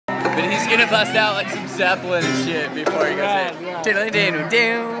But he's gonna bust out like some Zeppelin and shit before he goes in.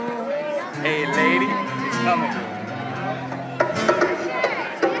 Hey lady, he's coming.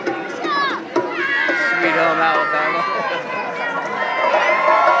 Sweet home Alabama.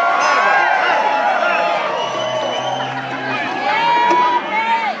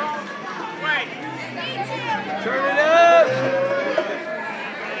 Turn it up!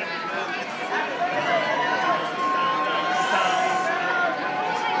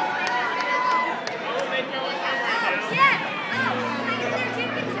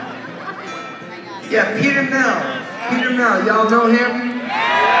 Yeah, Peter Mel. Peter Mel, y'all know him?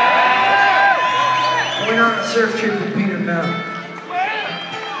 I went on a surf trip with Peter Mel.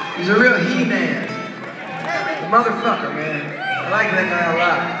 He's a real he-man. A motherfucker, man. I like that guy a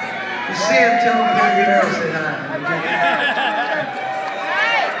lot. You see him, tell him Peter Mel said hi.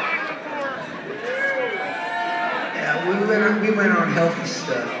 Yeah, we went on healthy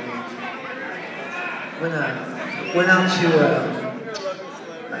stuff. Went out to a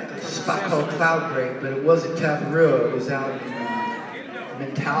spot called Cloud Break, but it wasn't Tabarua, it was out in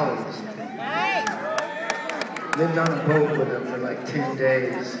Mentali or something. Lived on a boat with him for like 10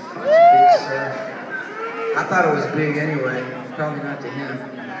 days. Caught some big surf. I thought it was big anyway, probably not to him.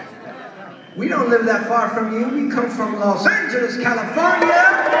 We don't live that far from you. We come from Los Angeles,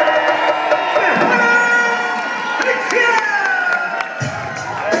 California.